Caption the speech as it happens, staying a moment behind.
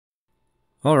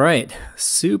All right,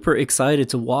 super excited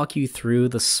to walk you through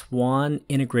the Swan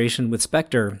integration with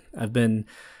Specter. I've been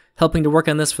helping to work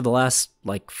on this for the last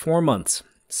 4 months.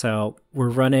 So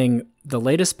we're running the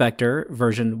latest Specter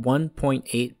version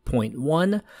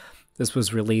 1.8.1. This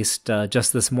was released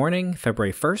just this morning,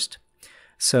 February 1st.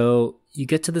 So you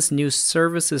get to this new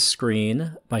services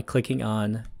screen by clicking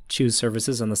on Choose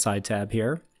Services on the side tab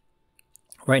here.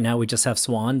 Right now we just have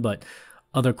Swan, but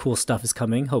other cool stuff is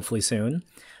coming, hopefully soon.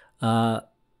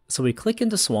 So we click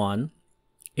into Swan.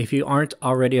 If you aren't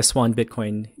already a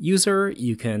SwanBitcoin user,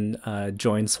 you can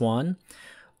join Swan.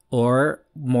 Or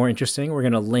more interesting, we're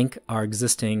going to link our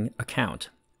existing account.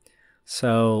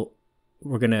 So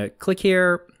we're going to click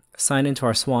here, sign into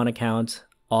our Swan account,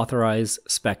 authorize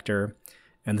Specter,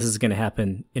 and this is going to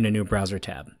happen in a new browser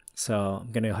tab. So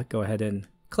I'm going to go ahead and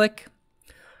click.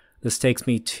 This takes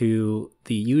me to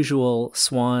the usual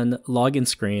Swan login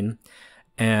screen.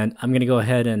 And I'm going to go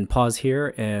ahead and pause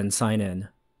here and sign in.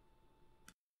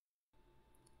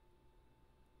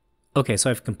 Okay, so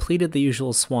I've completed the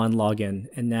usual Swan login,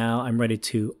 and now I'm ready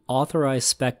to authorize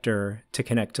Specter to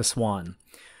connect to Swan.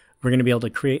 We're going to be able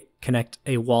to connect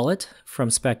a wallet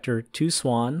from Specter to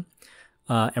Swan,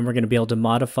 and we're going to be able to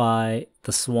modify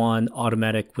the Swan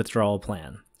automatic withdrawal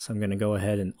plan. So I'm going to go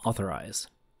ahead and authorize.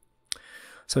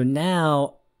 So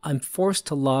now I'm forced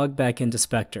to log back into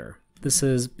Specter. This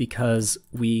is because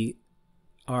we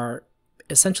are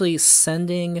essentially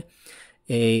sending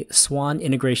a Swan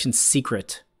integration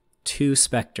secret to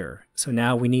Specter. So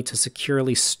now we need to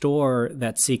securely store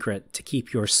that secret to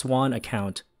keep your Swan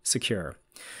account secure.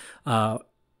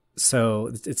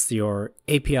 So it's your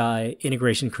API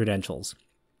integration credentials,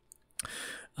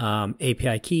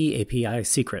 API key, API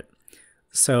secret.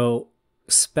 So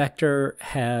Specter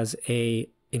has a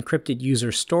encrypted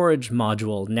user storage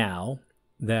module now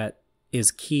that is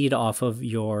keyed off of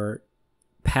your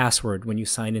password when you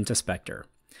sign into Specter.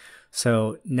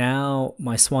 So now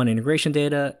my Swan integration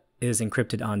data is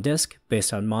encrypted on disk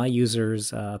based on my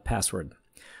user's password.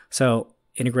 So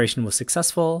integration was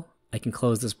successful. I can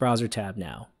close this browser tab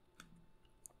now.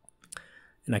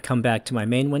 And I come back to my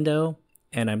main window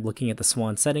and I'm looking at the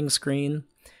Swan settings screen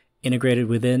integrated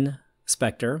within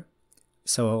Specter.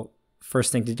 So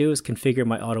first thing to do is configure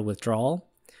my auto withdrawal.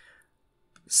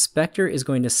 Specter is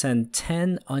going to send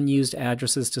 10 unused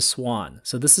addresses to Swan.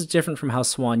 So this is different from how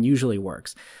Swan usually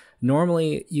works.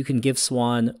 Normally, you can give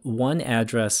Swan one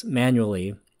address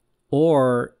manually,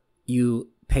 or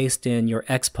you paste in your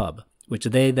XPUB, which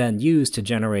they then use to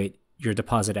generate your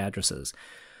deposit addresses.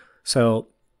 So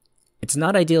it's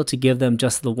not ideal to give them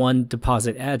just the one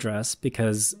deposit address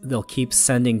because they'll keep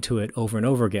sending to it over and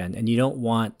over again, and you don't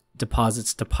want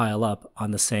deposits to pile up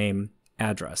on the same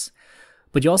address.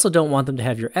 But you also don't want them to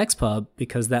have your XPUB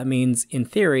because that means, in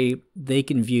theory, they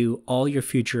can view all your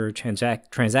future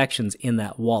transactions in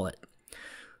that wallet.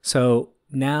 So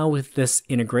now with this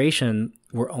integration,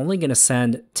 we're only going to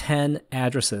send 10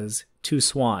 addresses to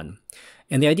Swan.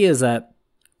 And the idea is that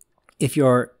if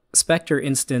your Specter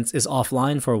instance is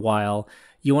offline for a while,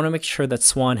 you want to make sure that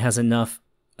Swan has enough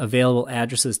available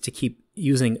addresses to keep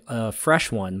using a fresh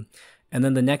one. And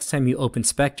then the next time you open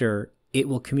Specter, it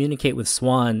will communicate with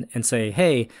Swan and say,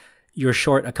 hey, you're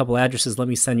short a couple addresses, let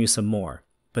me send you some more.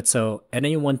 But so at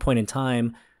any one point in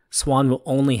time, Swan will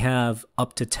only have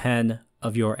up to 10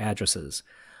 of your addresses.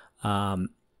 And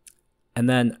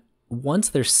then once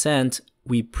they're sent,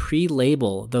 we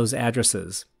pre-label those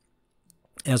addresses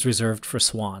as reserved for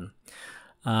Swan.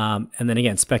 And then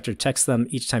again, Specter checks them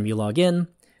each time you log in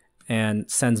and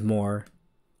sends more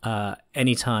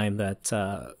anytime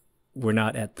that we're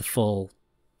not at the full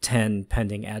 10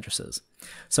 pending addresses.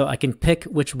 So I can pick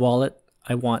which wallet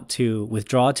I want to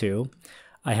withdraw to.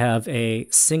 I have a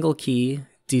single key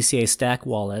DCA stack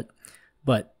wallet,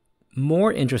 but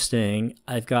more interesting,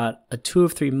 I've got a 2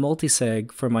 of 3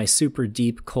 multisig for my super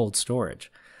deep cold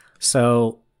storage.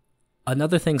 So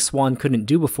another thing Swan couldn't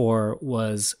do before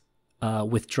was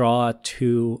withdraw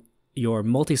to your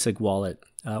multisig wallet,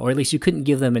 or at least you couldn't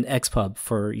give them an XPUB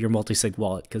for your multisig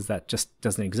wallet because that just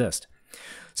doesn't exist.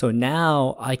 So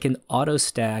now I can auto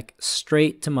stack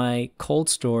straight to my cold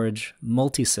storage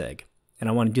multisig, and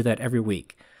I want to do that every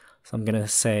week. So I'm going to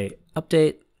say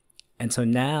update, and so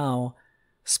now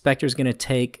Specter is going to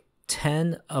take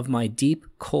 10 of my deep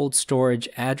cold storage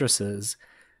addresses,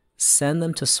 send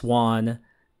them to Swan,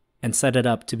 and set it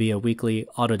up to be a weekly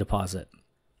auto deposit.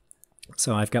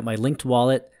 So I've got my linked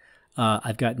wallet.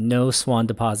 I've got no Swan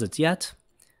deposits yet,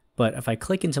 but if I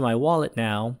click into my wallet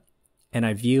now, and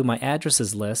I view my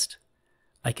addresses list,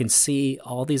 I can see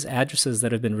all these addresses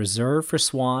that have been reserved for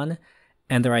Swan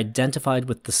and they're identified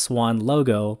with the Swan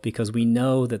logo because we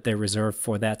know that they're reserved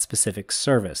for that specific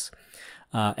service.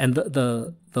 And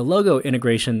the logo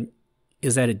integration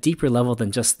is at a deeper level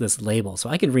than just this label. So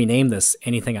I can rename this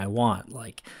anything I want.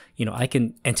 Like, I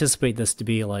can anticipate this to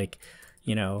be like,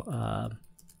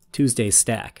 Tuesday's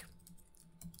stack.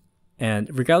 And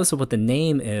regardless of what the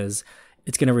name is,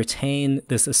 it's going to retain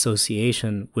this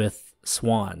association with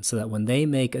Swan so that when they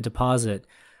make a deposit,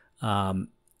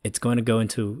 it's going to go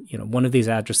into one of these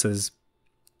addresses,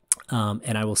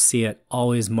 and I will see it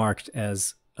always marked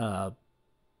as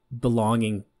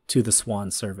belonging to the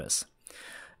Swan service.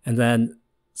 And then,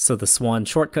 so the Swan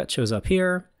shortcut shows up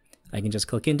here. I can just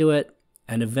click into it,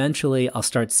 and eventually I'll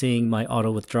start seeing my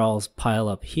auto withdrawals pile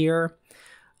up here.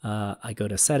 I go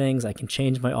to settings, I can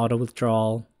change my auto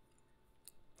withdrawal,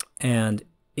 and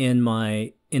in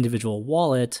my individual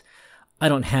wallet, I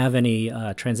don't have any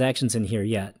transactions in here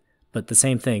yet, but the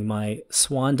same thing, my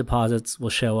Swan deposits will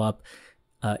show up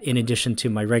in addition to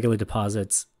my regular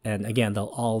deposits, and again, they'll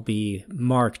all be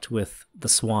marked with the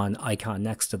Swan icon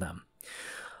next to them.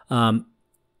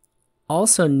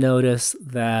 Also notice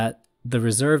that the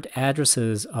reserved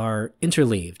addresses are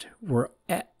interleaved.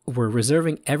 We're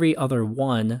reserving every other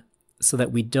one so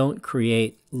that we don't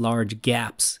create large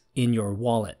gaps in your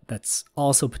wallet. That's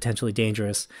also potentially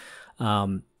dangerous.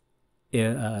 Some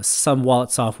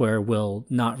wallet software will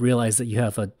not realize that you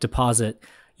have a deposit,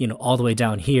 all the way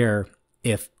down here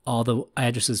if all the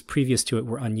addresses previous to it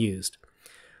were unused.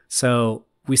 So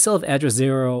we still have address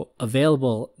 0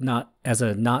 available not as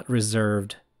a not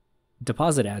reserved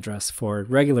deposit address for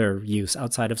regular use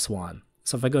outside of Swan.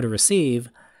 So if I go to receive,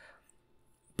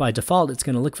 by default, it's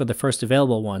going to look for the first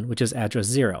available one, which is address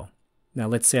 0. Now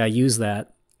let's say I use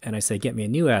that and I say get me a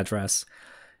new address.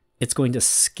 It's going to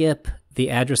skip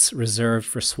the address reserved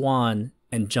for Swan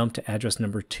and jump to address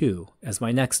number 2 as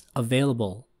my next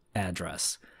available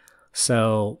address.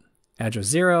 So address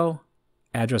 0,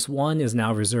 address 1 is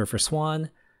now reserved for Swan,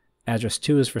 address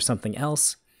 2 is for something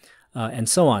else, and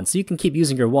so on. So you can keep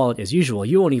using your wallet as usual.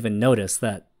 You won't even notice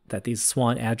that these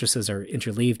Swan addresses are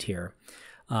interleaved here.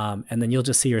 And then you'll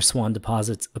just see your Swan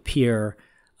deposits appear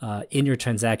in your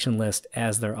transaction list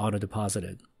as they're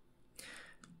auto-deposited.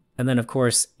 And then, of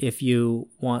course, if you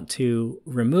want to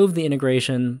remove the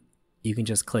integration, you can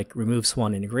just click Remove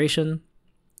Swan Integration.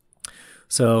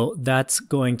 So that's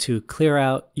going to clear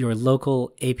out your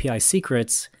local API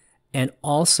secrets, and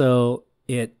also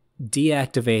it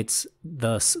deactivates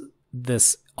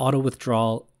this auto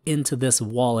withdrawal into this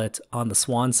wallet on the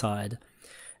Swan side.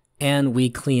 And we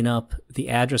clean up the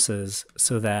addresses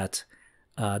so that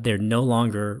they're no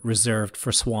longer reserved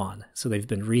for Swan. So they've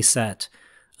been reset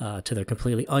to their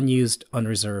completely unused,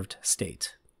 unreserved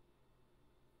state.